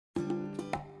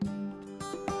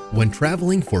When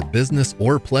traveling for business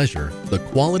or pleasure, the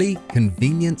quality,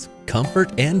 convenience,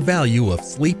 comfort, and value of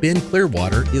Sleep Inn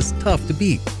Clearwater is tough to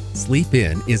beat. Sleep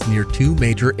Inn is near two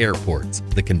major airports,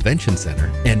 the convention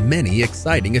center, and many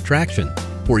exciting attractions.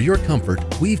 For your comfort,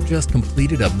 we've just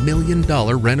completed a $1 million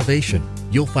renovation.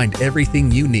 You'll find everything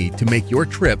you need to make your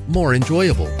trip more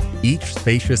enjoyable. Each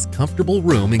spacious, comfortable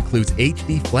room includes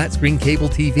HD flat-screen cable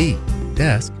TV,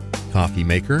 desk, coffee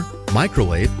maker,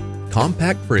 microwave,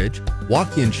 compact fridge,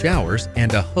 walk-in showers,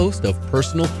 and a host of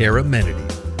personal care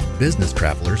amenities. Business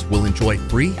travelers will enjoy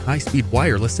free high-speed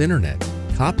wireless internet,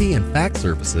 copy and fax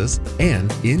services,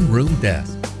 and in-room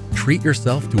desk. Treat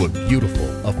yourself to a beautiful,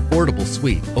 affordable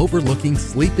suite overlooking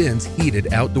Sleep Inn's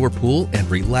heated outdoor pool and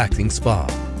relaxing spa.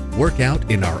 Work out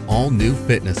in our all-new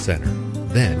fitness center.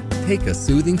 Then, take a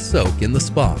soothing soak in the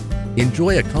spa.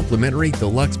 Enjoy a complimentary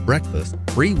deluxe breakfast,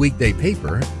 free weekday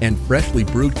paper, and freshly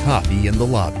brewed coffee in the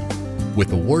lobby.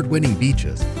 With award-winning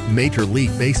beaches, Major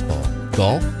League Baseball,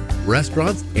 golf,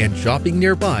 restaurants, and shopping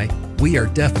nearby, we are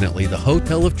definitely the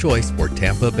hotel of choice for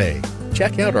Tampa Bay.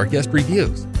 Check out our guest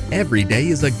reviews. Every day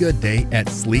is a good day at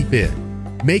Sleep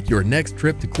Inn. Make your next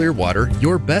trip to Clearwater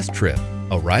your best trip.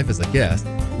 Arrive as a guest,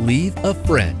 leave a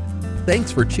friend.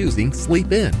 Thanks for choosing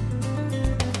Sleep Inn.